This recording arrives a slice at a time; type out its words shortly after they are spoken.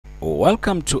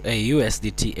Welcome to a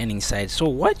USDT earning site. So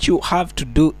what you have to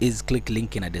do is click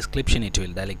link in the description. It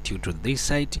will direct you to this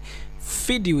site.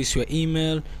 Feed you with your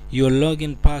email, your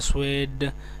login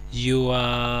password, your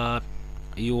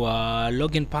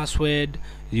login password,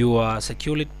 your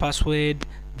security password,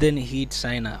 then hit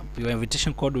sign up. Your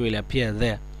invitation code will appear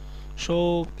there.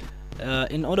 So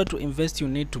in order to invest, you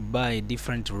need to buy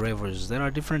different levels. There are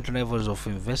different levels of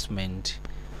investment,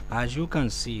 as you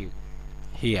can see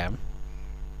here.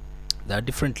 There are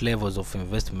different levels of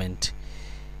investment.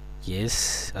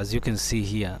 Yes, as you can see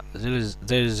here, there is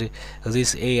this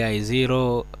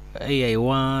AI0,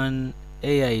 AI1,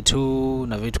 AI2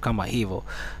 na vitu kama hivyo.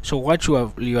 So what you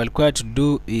are required to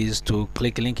do is to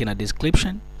click link in a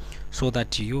description so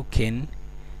that you can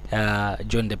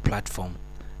join the platform.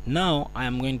 Now I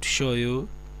am going to show you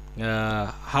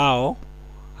how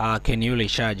can you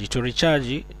recharge. To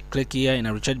recharge, click here in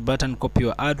a recharge button, copy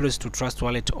your address to Trust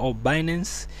Wallet or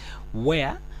Binance,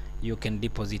 where you can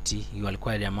deposit your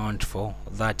required amount for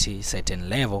that certain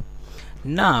level.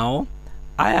 Now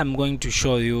I am going to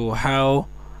show you how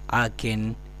I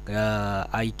can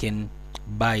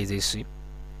buy this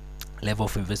level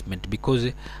of investment,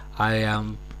 because I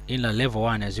am in a level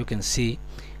 1, as you can see.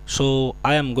 So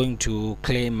I am going to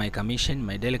claim my commission,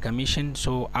 my daily commission.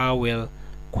 So I will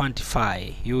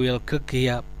quantify. You will click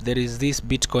here. There is this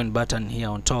Bitcoin button here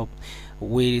on top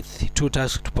with 2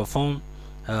 tasks to perform.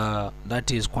 That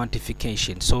is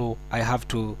quantification. So I have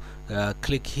to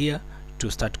click here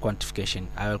to start quantification.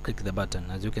 I will click the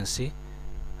button, as you can see.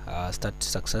 Start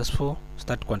successful,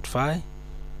 start quantify.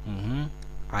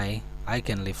 I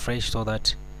can refresh so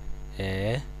that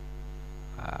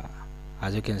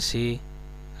as you can see,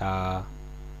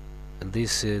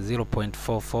 this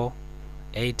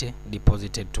 0.448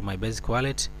 deposited to my basic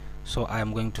wallet. So I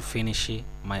am going to finish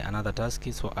my another task.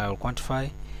 So I will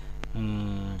quantify.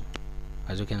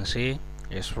 As you can see,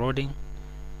 it's loading.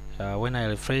 When I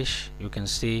refresh, you can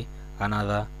see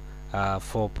another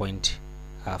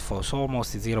 4.4, so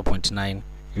almost 0.9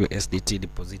 USDT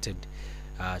deposited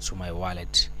to my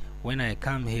wallet. When I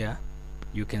come here,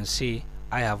 you can see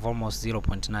I have almost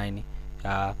 0.9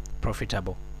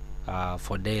 profitable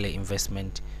for daily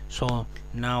investment. So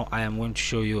now I am going to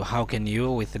show you how can you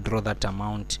withdraw that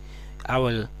amount. I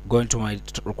will go into my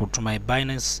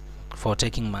Binance for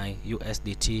taking my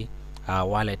USDT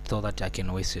wallet so that I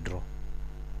can withdraw.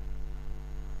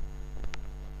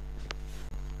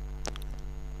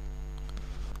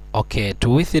 Okay, to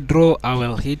withdraw, I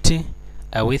will hit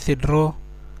a withdraw.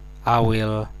 I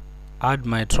will add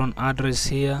my Tron address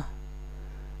here,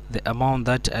 the amount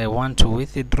that I want to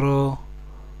withdraw.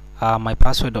 My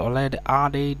password already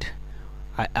added.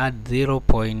 I add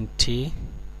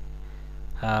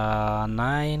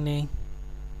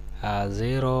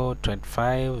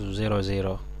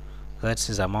 0.902500. That's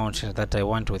the amount that I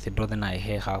want to withdraw. Then I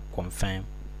have confirm.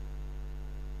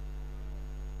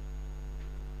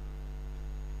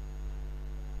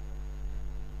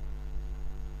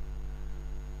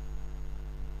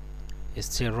 It's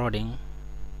still loading.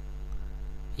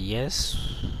 Yes,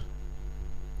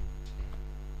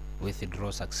 withdraw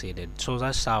succeeded. So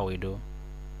that's how we do.